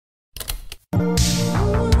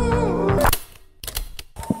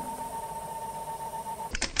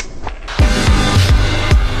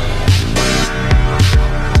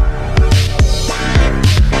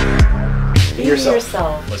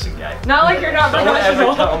yourself. Listen, guy. Not like you're not professional. Don't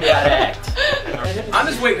ever tell me how to act. I'm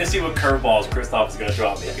just waiting to see what curveballs Christophe is going to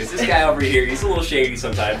drop me. Because this guy over here, he's a little shady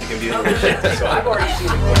sometimes. He can be a little shady. So I've already seen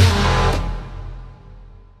it.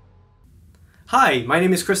 Hi, my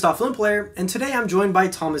name is Christophe Limpalair, and today I'm joined by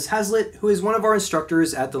Tom Haslett, who is one of our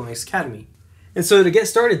instructors at the Linux Academy. And so to get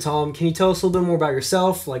started, Tom, can you tell us a little bit more about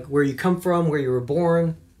yourself, like where you come from, where you were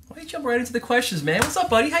born? Why don't you jump right into the questions, man? What's up,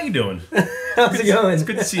 buddy? How you doing? How's it going? It's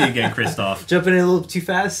good to see you again, Christophe. Jumping in a little too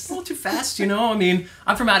fast? A little too fast, you know? I mean,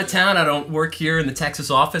 I'm from out of town. I don't work here in the Texas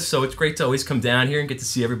office, so it's great to always come down here and get to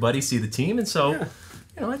see everybody, see the team, and so... Yeah.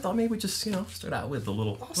 You know, I thought maybe we just, start out with a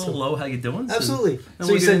little, Awesome. little low, how you doing? Absolutely.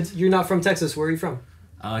 So you said you're not from Texas. Where are you from?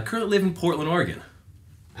 I currently live in Portland, Oregon.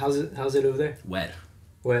 How's it over there? Wet.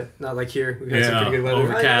 Wet. Not like here. We've had some pretty good weather.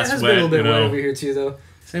 Overcast, it has wet, been a little bit you wet know. over here too, though.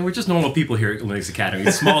 Saying we're just normal people here at Linux Academy.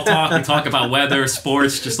 It's small talk. We talk about weather,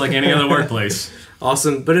 sports, just like any other workplace.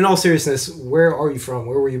 Awesome. But in all seriousness, where are you from?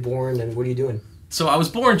 Where were you born, and what are you doing? So I was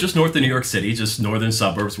born just north of New York City, just northern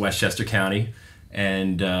suburbs, Westchester County,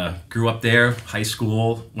 and grew up there. High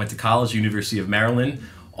school, went to college, University of Maryland,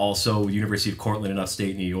 also University of Cortland in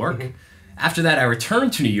upstate New York. Mm-hmm. After that, I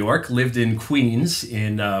returned to New York, lived in Queens,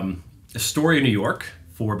 in Astoria, New York,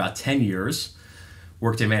 for about 10 years.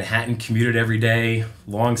 Worked in Manhattan, commuted every day,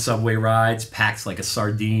 long subway rides, packed like a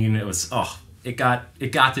sardine. It was, it got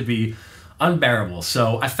to be unbearable.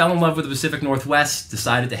 So I fell in love with the Pacific Northwest,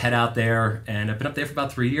 decided to head out there, and I've been up there for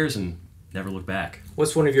about 3 years and never looked back.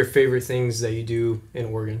 What's one of your favorite things that you do in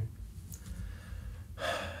Oregon?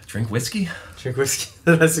 Drink whiskey. Drink whiskey.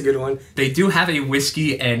 That's a good one. They do have a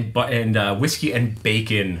whiskey and whiskey and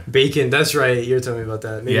bacon. Bacon. That's right. You're telling me about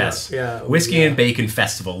that. Maybe yes. Yeah. Whiskey and bacon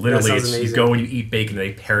festival. Literally, it's, you amazing. go and you eat bacon. And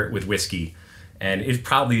they pair it with whiskey, and it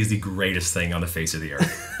probably is the greatest thing on the face of the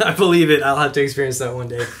earth. I believe it. I'll have to experience that one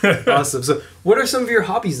day. Awesome. So, what are some of your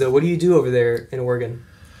hobbies though? What do you do over there in Oregon?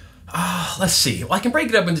 Let's see. Well, I can break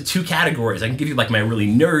it up into two categories. I can give you like my really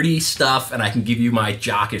nerdy stuff, and I can give you my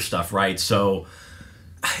jockish stuff, right? So,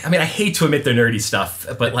 I mean, I hate to admit the nerdy stuff,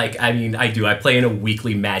 but like, I mean, I do. I play in a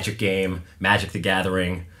weekly Magic game, Magic the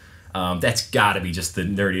Gathering. That's got to be just the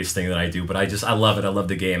nerdiest thing that I do, but I love it. I love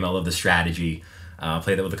the game. I love the strategy.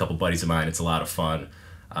 Play that with a couple buddies of mine. It's a lot of fun.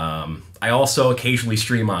 I also occasionally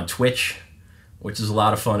stream on Twitch, which is a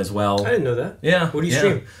lot of fun as well. I didn't know that. Yeah. What do you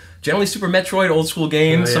stream? Generally Super Metroid, old school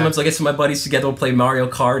games. Oh, yeah. Sometimes I get some of my buddies together, we'll play Mario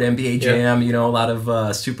Kart, NBA Jam, a lot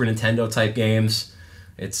of Super Nintendo type games.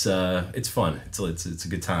 It's fun. It's a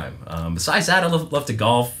good time. Besides that, I love to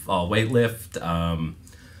golf. I'll weightlift.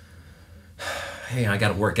 Hey, I got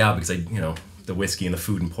to work out because the whiskey and the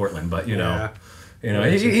food in Portland. But you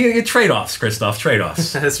get trade-offs, Christophe.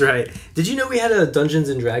 Trade-offs. That's right. Did you know we had a Dungeons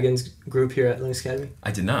and Dragons group here at Linux Academy?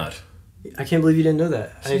 I did not. I can't believe you didn't know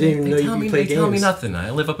that. I didn't even know you played games. They tell me nothing.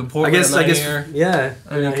 I live up in Portland. I guess, here. Yeah.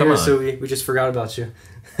 I mean, come on. So we just forgot about you.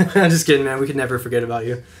 I'm just kidding, man. We could never forget about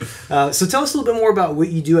you. So tell us a little bit more about what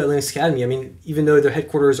you do at Linux Academy. I mean, even though their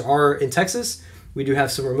headquarters are in Texas, we do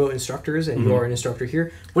have some remote instructors, and you are an instructor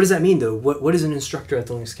here. What does that mean, though? What is an instructor at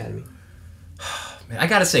the Linux Academy? Man, I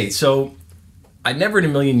gotta say, so I never in a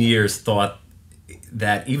million years thought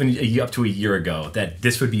that even up to a year ago that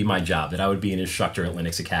this would be my job, that I would be an instructor at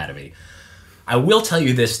Linux Academy. I will tell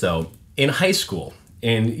you this though, in high school,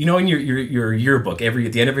 and in your yearbook, at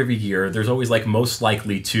the end of every year, there's always like most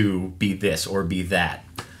likely to be this or be that.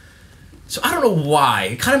 So I don't know why,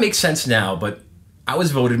 it kind of makes sense now, but I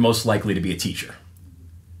was voted most likely to be a teacher.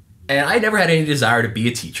 And I never had any desire to be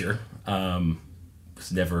a teacher.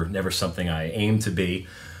 It's never something I aimed to be.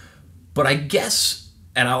 But I guess,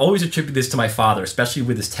 and I always attribute this to my father, especially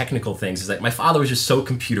with his technical things, is that my father was just so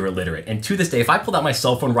computer illiterate. And to this day, if I pulled out my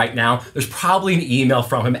cell phone right now, there's probably an email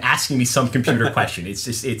from him asking me some computer question.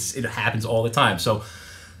 It happens all the time. So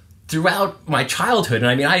throughout my childhood, and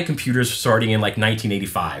I mean, I had computers starting in like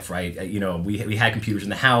 1985, right? We had computers in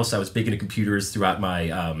the house. I was big into computers throughout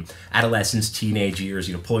my adolescence, teenage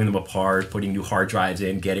years, pulling them apart, putting new hard drives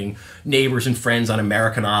in, getting neighbors and friends on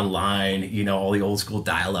American Online, all the old school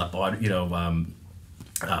dial-up,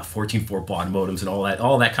 14.4 baud modems and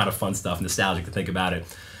all that kind of fun stuff, nostalgic to think about it.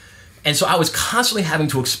 And so I was constantly having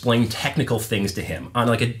to explain technical things to him on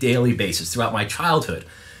like a daily basis throughout my childhood.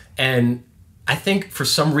 And I think for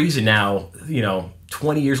some reason now,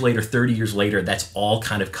 20 years later, 30 years later, that's all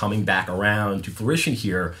kind of coming back around to fruition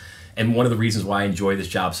here. And one of the reasons why I enjoy this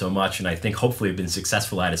job so much, and I think hopefully I've been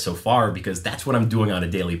successful at it so far, because that's what I'm doing on a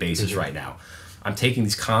daily basis right now. I'm taking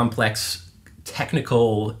these complex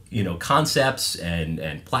technical, concepts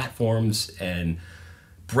and platforms and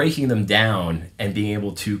breaking them down and being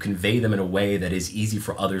able to convey them in a way that is easy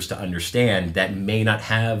for others to understand that may not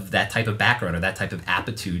have that type of background or that type of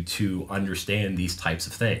aptitude to understand these types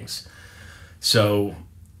of things. So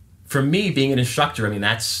for me, being an instructor, I mean,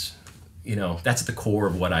 that's at the core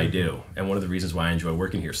of what I do, and one of the reasons why I enjoy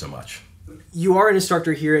working here so much. You are an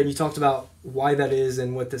instructor here, and you talked about why that is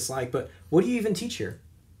and what that's like, but what do you even teach here?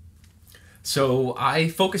 So I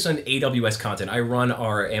focus on AWS content. I run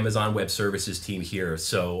our Amazon Web Services team here.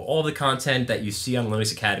 So all the content that you see on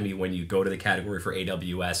Linux Academy when you go to the category for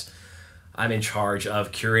AWS, I'm in charge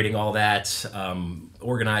of curating all that,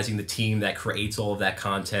 organizing the team that creates all of that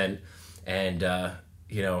content. And,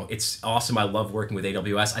 it's awesome. I love working with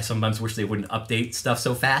AWS. I sometimes wish they wouldn't update stuff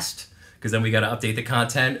so fast, because then we got to update the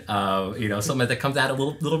content, something that comes out at a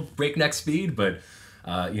little breakneck speed. But,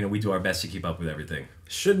 we do our best to keep up with everything.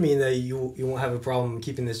 Should mean that you won't have a problem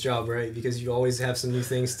keeping this job, right? Because you always have some new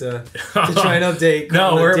things to try and update.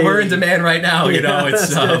 No, we're in demand right now. We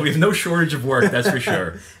have no shortage of work, that's for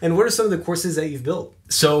sure. And what are some of the courses that you've built?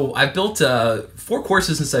 So I've built 4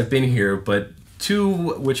 courses since I've been here, but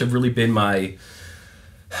 2 which have really been my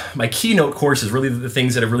keynote courses, really the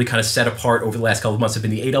things that have really kind of set apart over the last couple of months, have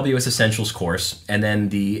been the AWS Essentials course and then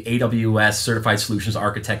the AWS Certified Solutions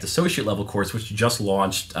Architect Associate Level course, which just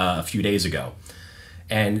launched a few days ago.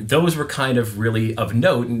 And those were kind of really of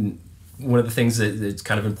note. And one of the things that's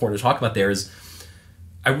kind of important to talk about there is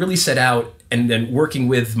I really set out, and then working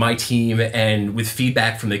with my team and with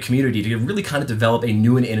feedback from the community, to really kind of develop a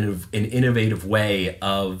new and innovative way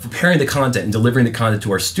of preparing the content and delivering the content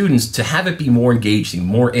to our students, to have it be more engaging,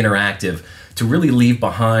 more interactive, to really leave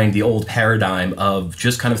behind the old paradigm of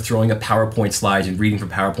just kind of throwing up PowerPoint slides and reading from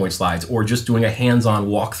PowerPoint slides, or just doing a hands-on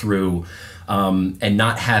walkthrough and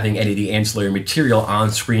not having any of the ancillary material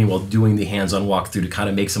on screen while doing the hands-on walkthrough, to kind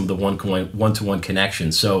of make some of the one-to-one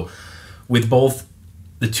connections. So with both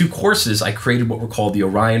the 2 courses, I created what were called the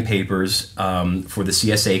Orion Papers for the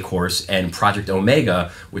CSA course, and Project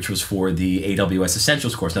Omega, which was for the AWS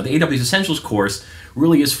Essentials course. Now, the AWS Essentials course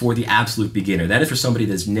really is for the absolute beginner. That is for somebody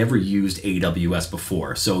that's never used AWS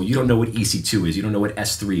before. So you don't know what EC2 is, you don't know what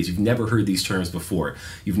S3 is, you've never heard these terms before,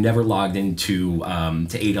 you've never logged into to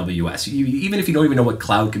AWS. Even if you don't even know what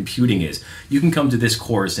cloud computing is, you can come to this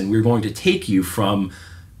course, and we're going to take you from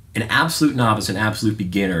an absolute novice, an absolute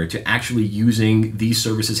beginner, to actually using these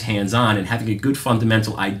services hands-on and having a good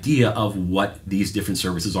fundamental idea of what these different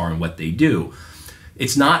services are and what they do.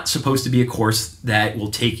 It's not supposed to be a course that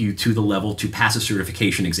will take you to the level to pass a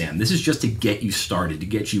certification exam. This is just to get you started, to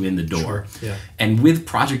get you in the door. Sure. Yeah. And with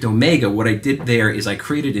Project Omega, what I did there is I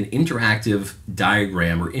created an interactive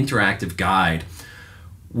diagram or interactive guide,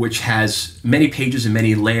 which has many pages and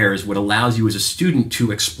many layers, what allows you as a student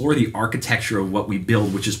to explore the architecture of what we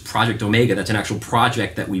build, which is Project Omega. That's an actual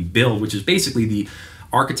project that we build, which is basically the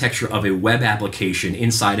architecture of a web application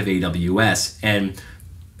inside of AWS. And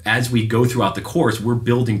as we go throughout the course, we're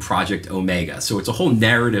building Project Omega. So it's a whole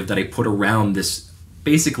narrative that I put around this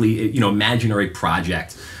basically, imaginary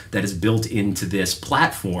project that is built into this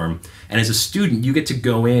platform. And as a student, you get to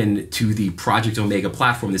go in to the Project Omega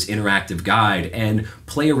platform, this interactive guide, and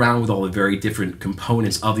play around with all the very different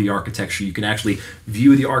components of the architecture. You can actually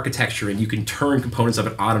view the architecture, and you can turn components of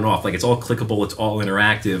it on and off. Like, it's all clickable, it's all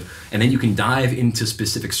interactive. And then you can dive into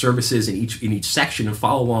specific services in each section and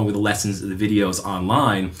follow along with the lessons, the videos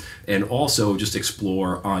online, and also just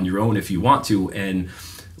explore on your own if you want to, and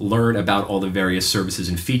learn about all the various services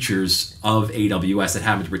and features of AWS that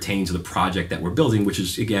happen to pertain to the project that we're building, which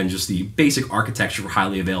is, again, just the basic architecture for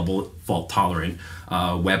highly available, fault-tolerant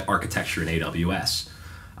web architecture in AWS.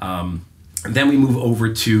 Then we move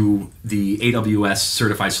over to the AWS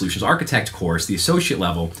Certified Solutions Architect course, the associate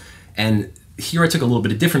level, and here I took a little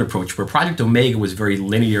bit of different approach, where Project Omega was very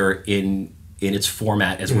linear in its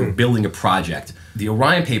format as we're building a project. The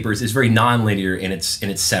Orion Papers is very non-linear in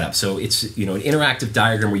its setup. So it's an interactive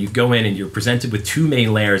diagram where you go in and you're presented with 2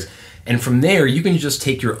 main layers, and from there you can just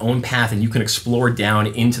take your own path and you can explore down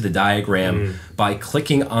into the diagram by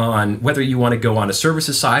clicking on whether you want to go on a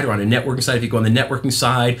services side or on a networking side. If you go on the networking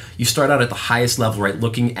side, you start out at the highest level, right,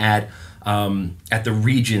 looking at the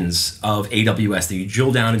regions of AWS. Then you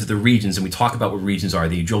drill down into the regions, and we talk about what regions are.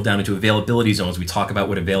 Then you drill down into availability zones. We talk about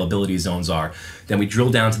what availability zones are. Then we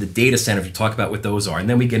drill down to the data center. We talk about what those are. And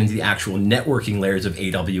then we get into the actual networking layers of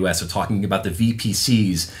AWS. So talking about the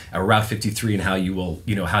VPCs, Route 53, and how you will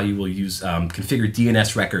use configure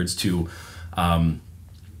DNS records to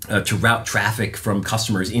route traffic from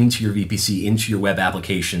customers into your VPC, into your web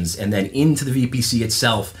applications, and then into the VPC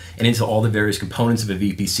itself, and into all the various components of a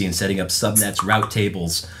VPC, and setting up subnets, route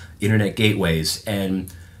tables, internet gateways.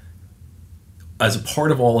 And as a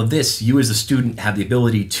part of all of this, you as a student have the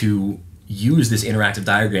ability to use this interactive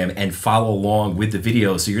diagram and follow along with the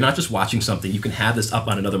video. So you're not just watching something, you can have this up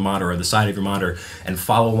on another monitor or the side of your monitor and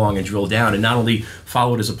follow along and drill down, and not only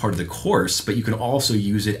follow it as a part of the course, but you can also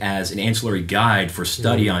use it as an ancillary guide for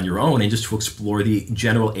study on your own and just to explore the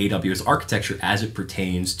general AWS architecture as it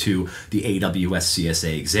pertains to the AWS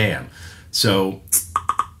CSA exam. So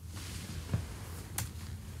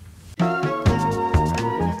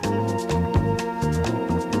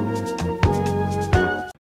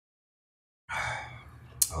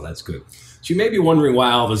that's good. So you may be wondering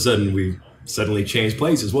why all of a sudden we suddenly changed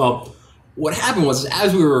places. Well, what happened was,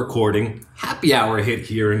 as we were recording, happy hour hit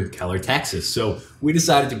here in Keller, Texas. So we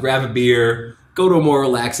decided to grab a beer, go to a more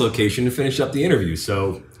relaxed location, and finish up the interview.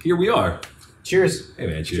 So here we are. Cheers. Hey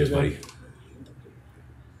man, cheers buddy.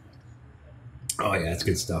 Oh yeah, that's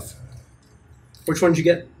good stuff. Which one did you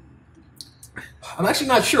get? I'm actually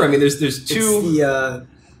not sure. I mean, there's two.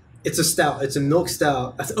 It's a stout. It's a milk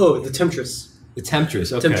stout. Oh, the Temptress. The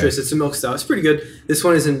Temptress, okay. Temptress, it's a milk stout. It's pretty good. This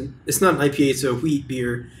one it's not an IPA, it's a wheat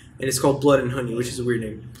beer, and it's called Blood and Honey, which is a weird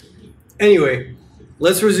name. Anyway,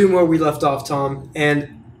 let's resume where we left off, Tom.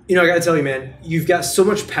 And, I gotta tell you, man, you've got so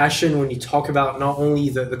much passion when you talk about not only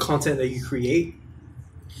the content that you create,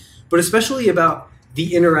 but especially about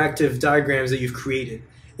the interactive diagrams that you've created.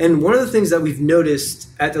 And one of the things that we've noticed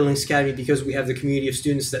at the Linux Academy, because we have the community of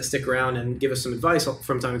students that stick around and give us some advice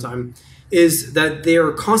from time to time, is that they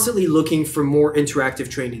are constantly looking for more interactive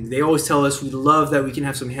training. They always tell us we love that we can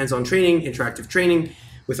have some hands-on training, interactive training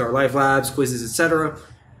with our live labs, quizzes, etc.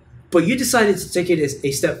 But you decided to take it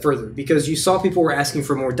a step further because you saw people were asking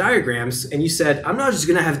for more diagrams, and you said, I'm not just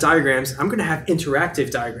going to have diagrams, I'm going to have interactive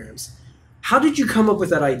diagrams. How did you come up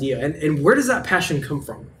with that idea, and where does that passion come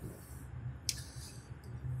from?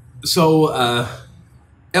 So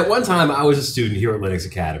at one time, I was a student here at Linux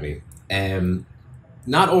Academy, and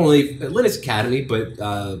not only at Linux Academy, but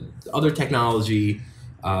other technology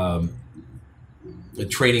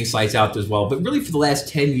training sites out there as well. But really for the last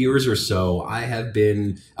 10 years or so, I have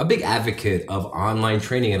been a big advocate of online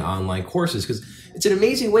training and online courses because it's an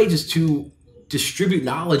amazing way just to distribute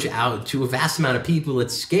knowledge out to a vast amount of people at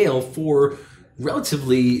scale for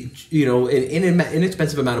relatively, an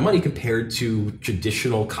inexpensive amount of money compared to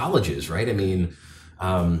traditional colleges, right? I mean,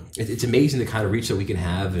 it's amazing the kind of reach that we can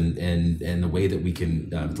have and the way that we can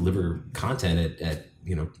deliver content at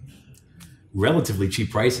relatively cheap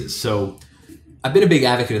prices. So I've been a big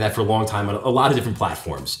advocate of that for a long time on a lot of different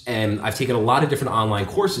platforms. And I've taken a lot of different online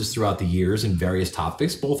courses throughout the years in various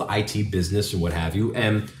topics, both IT, business, and what have you.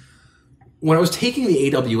 And when I was taking the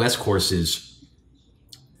AWS courses,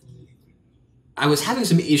 I was having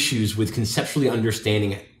some issues with conceptually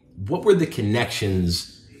understanding what were the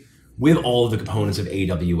connections with all of the components of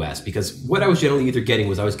AWS, because what I was generally either getting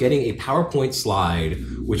was I was getting a PowerPoint slide,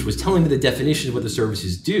 which was telling me the definition of what the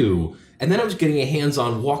services do, and then I was getting a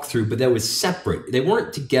hands-on walkthrough, but that was separate. They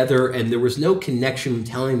weren't together, and there was no connection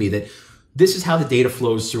telling me that this is how the data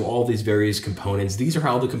flows through all these various components. These are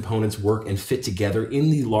how the components work and fit together in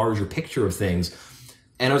the larger picture of things.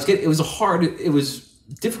 And it was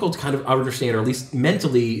difficult to kind of understand, or at least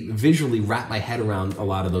mentally, visually wrap my head around a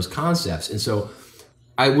lot of those concepts. And so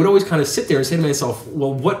I would always kind of sit there and say to myself,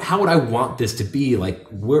 well, how would I want this to be? Like,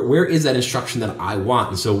 where is that instruction that I want?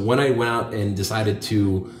 And so when I went out and decided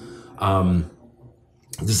to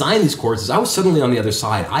design these courses, I was suddenly on the other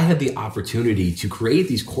side. I had the opportunity to create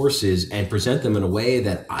these courses and present them in a way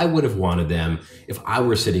that I would have wanted them if I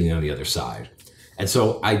were sitting on the other side. And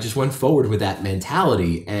so I just went forward with that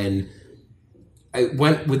mentality, and I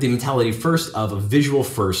went with the mentality first of a visual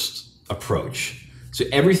first approach. So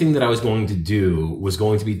everything that I was going to do was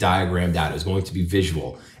going to be diagrammed out. It was going to be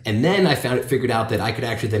visual. And then I figured out that I could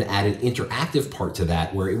actually then add an interactive part to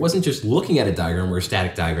that, where it wasn't just looking at a diagram or a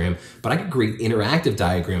static diagram, but I could create interactive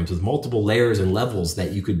diagrams with multiple layers and levels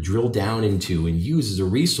that you could drill down into and use as a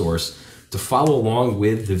resource to follow along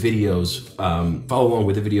with the videos,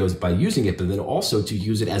 by using it, but then also to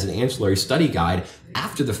use it as an ancillary study guide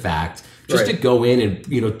after the fact, just to go in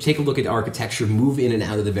and take a look at architecture, move in and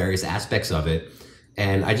out of the various aspects of it.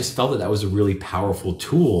 And I just felt that was a really powerful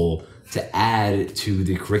tool to add to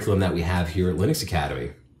the curriculum that we have here at Linux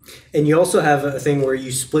Academy. And you also have a thing where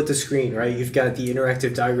you split the screen, right? You've got the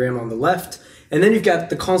interactive diagram on the left, and then you've got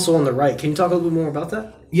the console on the right. Can you talk a little bit more about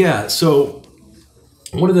that? Yeah, so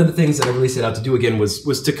one of the things that I really set out to do again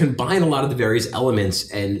was to combine a lot of the various elements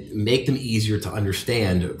and make them easier to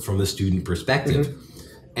understand from the student perspective. Mm-hmm.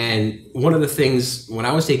 And one of the things when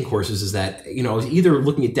I was taking courses is that, I was either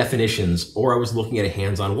looking at definitions or I was looking at a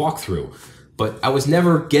hands-on walkthrough, but I was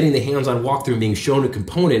never getting the hands-on walkthrough and being shown a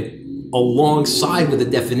component alongside with a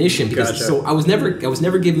definition, because Gotcha. so I was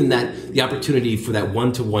never given the opportunity for that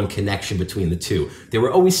one-to-one connection between the two. They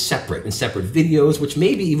were always separate videos, which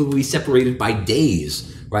maybe even would be separated by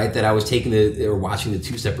days, right? That I was taking or watching the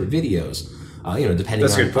two separate videos, depending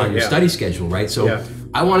on your study schedule, right? So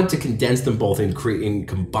I wanted to condense them both and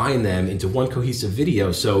combine them into one cohesive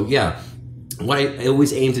video. So what I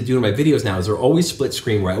always aim to do in my videos now is they're always split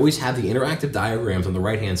screen, where I always have the interactive diagrams on the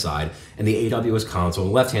right-hand side and the AWS console on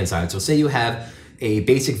the left-hand side. So say you have a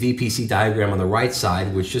basic VPC diagram on the right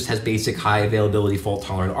side, which just has basic high availability,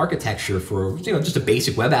 fault-tolerant architecture for just a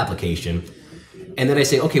basic web application. And then I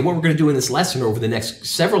say, okay, what we're going to do in this lesson or over the next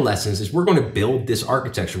several lessons is we're going to build this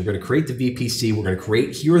architecture. We're going to create the VPC. We're going to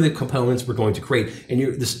create, here are the components we're going to create.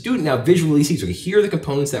 And the student now visually sees, okay, here are the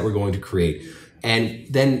components that we're going to create. And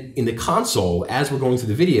then in the console, as we're going through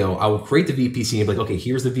the video, I will create the VPC and be like, okay,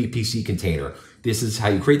 here's the VPC container. This is how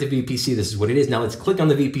you create the VPC. This is what it is. Now let's click on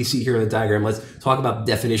the VPC here in the diagram. Let's talk about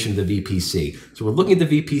the definition of the VPC. So we're looking at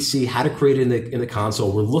the VPC, how to create it in the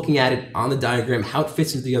console. We're looking at it on the diagram, how it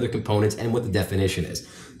fits into the other components, and what the definition is.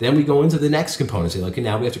 Then we go into the next component. Say, okay,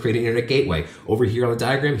 now we have to create an internet gateway. Over here on the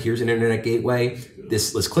diagram, here's an internet gateway.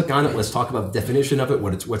 Let's click on it. Let's talk about the definition of it,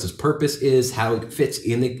 what its purpose is, how it fits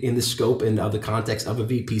in the scope and of the context of a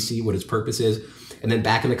VPC, what its purpose is. And then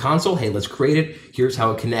back in the console, hey, let's create it. Here's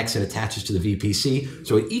how it connects and attaches to the VPC.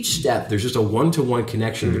 So at each step, there's just a one-to-one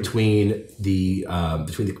connection between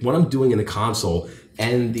what I'm doing in the console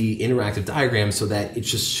and the interactive diagram, so that it's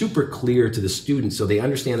just super clear to the student, so they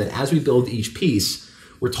understand that as we build each piece,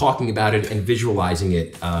 we're talking about it and visualizing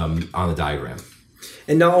it on the diagram.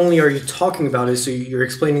 And not only are you talking about it, so you're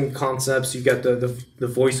explaining the concepts, you've got the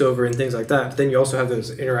voiceover and things like that, but then you also have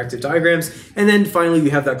those interactive diagrams, and then finally you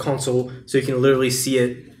have that console, so you can literally see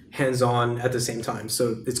it hands-on at the same time.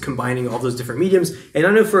 So it's combining all those different mediums. And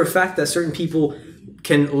I know for a fact that certain people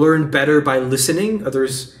can learn better by listening,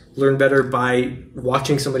 others learn better by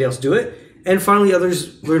watching somebody else do it, and finally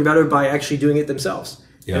others learn better by actually doing it themselves.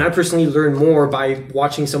 Yeah. And I personally learn more by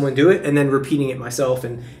watching someone do it and then repeating it myself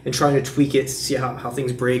and trying to tweak it to see how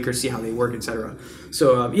things break or see how they work, etc.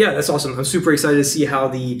 So that's awesome. I'm super excited to see how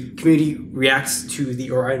the community reacts to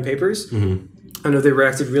the Orion papers. Mm-hmm. I know they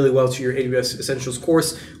reacted really well to your AWS Essentials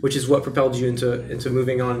course, which is what propelled you into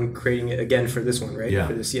moving on and creating it again for this one, right? Yeah.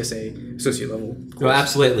 For the CSA associate level course. No,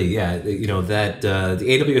 absolutely, yeah. That the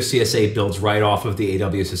AWS CSA builds right off of the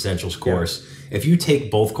AWS Essentials course. Yeah. If you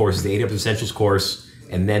take both courses, the AWS Essentials course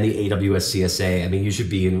and then the AWS CSA, I mean, you should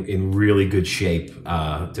be in really good shape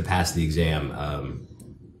to pass the exam.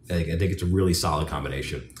 I think it's a really solid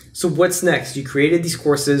combination. So what's next? You created these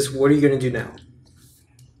courses. What are you going to do now?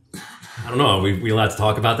 I don't know. Are we allowed to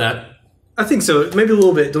talk about that? I think so. Maybe a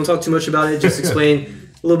little bit. Don't talk too much about it. Just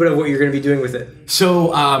explain a little bit of what you're going to be doing with it.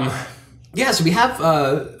 So, so we have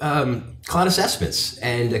Cloud Assessments.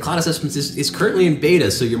 And Cloud Assessments is currently in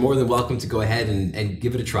beta, so you're more than welcome to go ahead and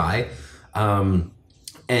give it a try.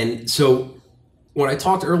 And so when I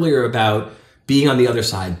talked earlier about being on the other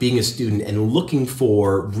side, being a student and looking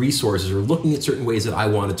for resources or looking at certain ways that I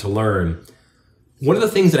wanted to learn, one of the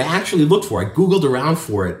things that I actually looked for, I Googled around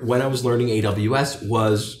for it when I was learning AWS,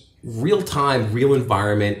 was real-time, real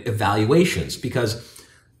environment evaluations, because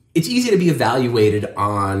it's easy to be evaluated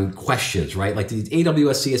on questions, right? Like the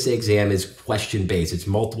AWS CSA exam is question-based, it's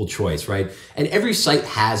multiple choice, right? And every site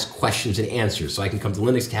has questions and answers. So I can come to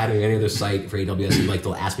Linux Academy or any other site for AWS and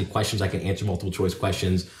they'll ask me questions, I can answer multiple choice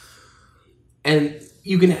questions. And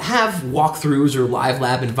you can have walkthroughs or live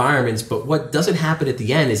lab environments, but what doesn't happen at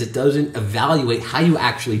the end is it doesn't evaluate how you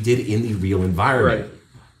actually did in the real environment. Right.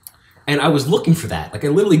 And I was looking for that. Like I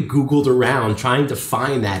literally Googled around trying to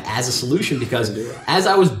find that as a solution, because as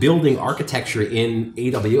I was building architecture in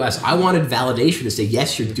AWS, I wanted validation to say,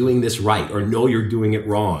 yes, you're doing this right, or no, you're doing it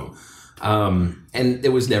wrong. And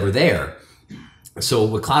it was never there. So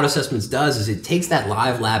what Cloud Assessments does is it takes that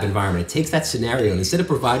live lab environment, it takes that scenario, and instead of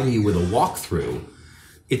providing you with a walkthrough,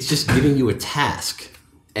 it's just giving you a task.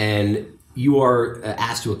 And you are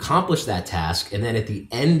asked to accomplish that task, and then at the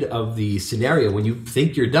end of the scenario, when you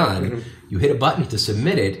think you're done, you hit a button to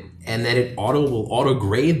submit it, and then it will auto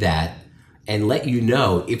grade that and let you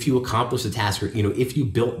know if you accomplished the task, or if you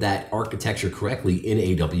built that architecture correctly in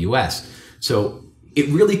AWS. So it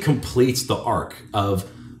really completes the arc of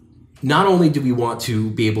not only do we want to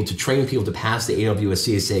be able to train people to pass the AWS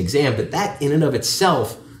CSA exam, but that in and of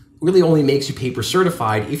itself really only makes you paper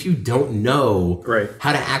certified if you don't know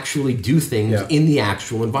how to actually do things in the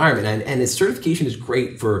actual environment. And its certification is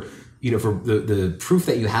great for for the proof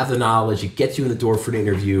that you have the knowledge. It gets you in the door for an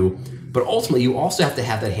interview. But ultimately, you also have to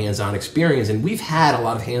have that hands-on experience. And we've had a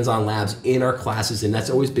lot of hands-on labs in our classes, and that's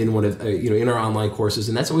always been one of, in our online courses,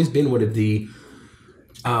 and that's always been one of the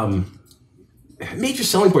major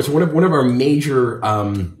selling points. One of our major,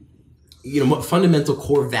 fundamental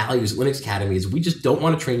core values at Linux Academy is we just don't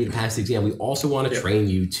want to train you to pass the exam. We also want to train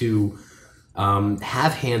you to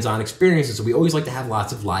have hands-on experiences. So we always like to have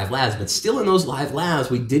lots of live labs, but still in those live labs,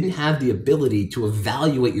 we didn't have the ability to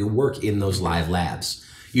evaluate your work in those live labs.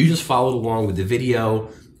 You just followed along with the video,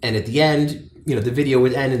 and at the end, the video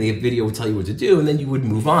would end and the video would tell you what to do, and then you would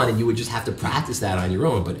move on and you would just have to practice that on your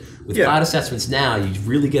own. But with cloud assessments now, you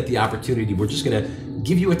really get the opportunity. We're just going to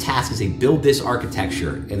give you a task and say, build this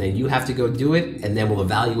architecture, and then you have to go do it, and then we'll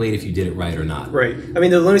evaluate if you did it right or not. Right. I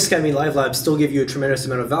mean, the Linux Academy Live Labs still give you a tremendous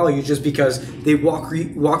amount of value just because they walk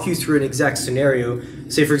you through an exact scenario.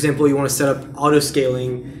 Say, for example, you want to set up auto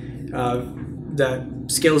scaling that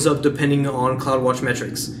scales up depending on CloudWatch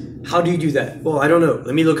metrics. How do you do that? Well, I don't know.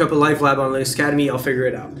 Let me look up a live lab on Linux Academy. I'll figure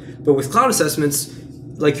it out. But with cloud assessments,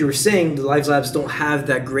 like you were saying, the live labs don't have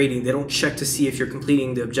that grading. They don't check to see if you're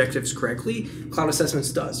completing the objectives correctly. Cloud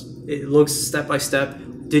assessments does. It looks step by step.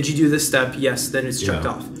 Did you do this step? Yes. Then it's checked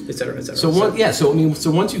off, et cetera, et cetera. So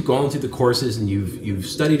once you've gone through the courses and you've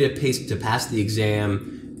studied to pass the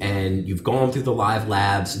exam, and you've gone through the live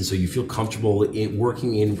labs, and so you feel comfortable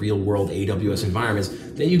working in real-world AWS environments,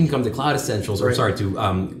 then you can come to Cloud Essentials,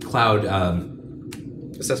 Cloud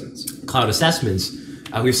Assessments. Cloud Assessments.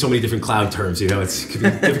 We have so many different cloud terms, it can be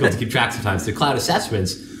difficult to keep track sometimes. The Cloud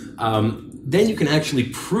Assessments, then you can actually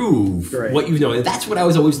prove what you know. And that's what I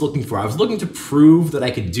was always looking for. I was looking to prove that I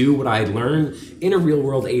could do what I had learned in a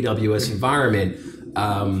real-world AWS environment,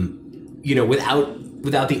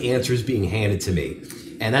 without the answers being handed to me.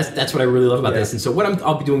 And that's what I really love about this. And so what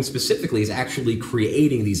I'll be doing specifically is actually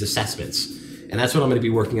creating these assessments. And that's what I'm going to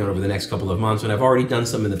be working on over the next couple of months. And I've already done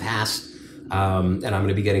some in the past. And I'm going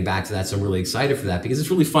to be getting back to that. So I'm really excited for that because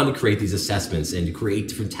it's really fun to create these assessments and to create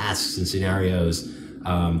different tasks and scenarios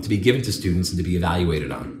to be given to students and to be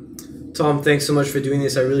evaluated on. Tom, thanks so much for doing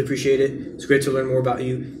this. I really appreciate it. It's great to learn more about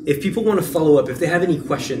you. If people want to follow up, if they have any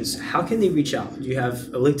questions, how can they reach out? Do you have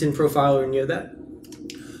a LinkedIn profile or any of that?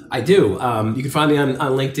 I do. You can find me on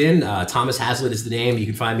LinkedIn. Thomas Haslett is the name. You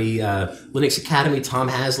can find me Linux Academy Tom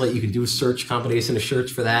Haslett. You can do a search, combination of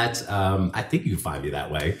search for that. I think you can find me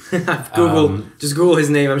that way. Just Google his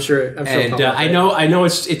name. I'm sure. And I know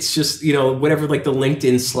it's just whatever, like the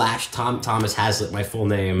LinkedIn / Thomas Haslett, my full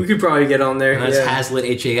name. We could probably get on there. And that's Haslett,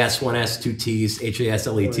 H-A-S, 1 S, 2 T's,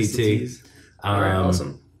 H-A-S-L-E-T-T. All right,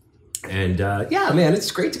 awesome. And man,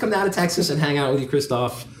 it's great to come down to Texas and hang out with you,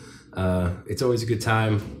 Christophe. It's always a good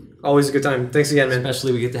time. Always a good time. Thanks again, man.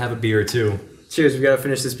 Especially we get to have a beer too. Cheers. We got to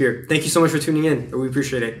finish this beer. Thank you so much for tuning in. We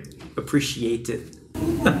appreciate it. Appreciate it.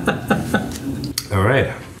 All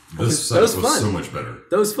right. This was fun. So much better.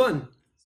 That was fun.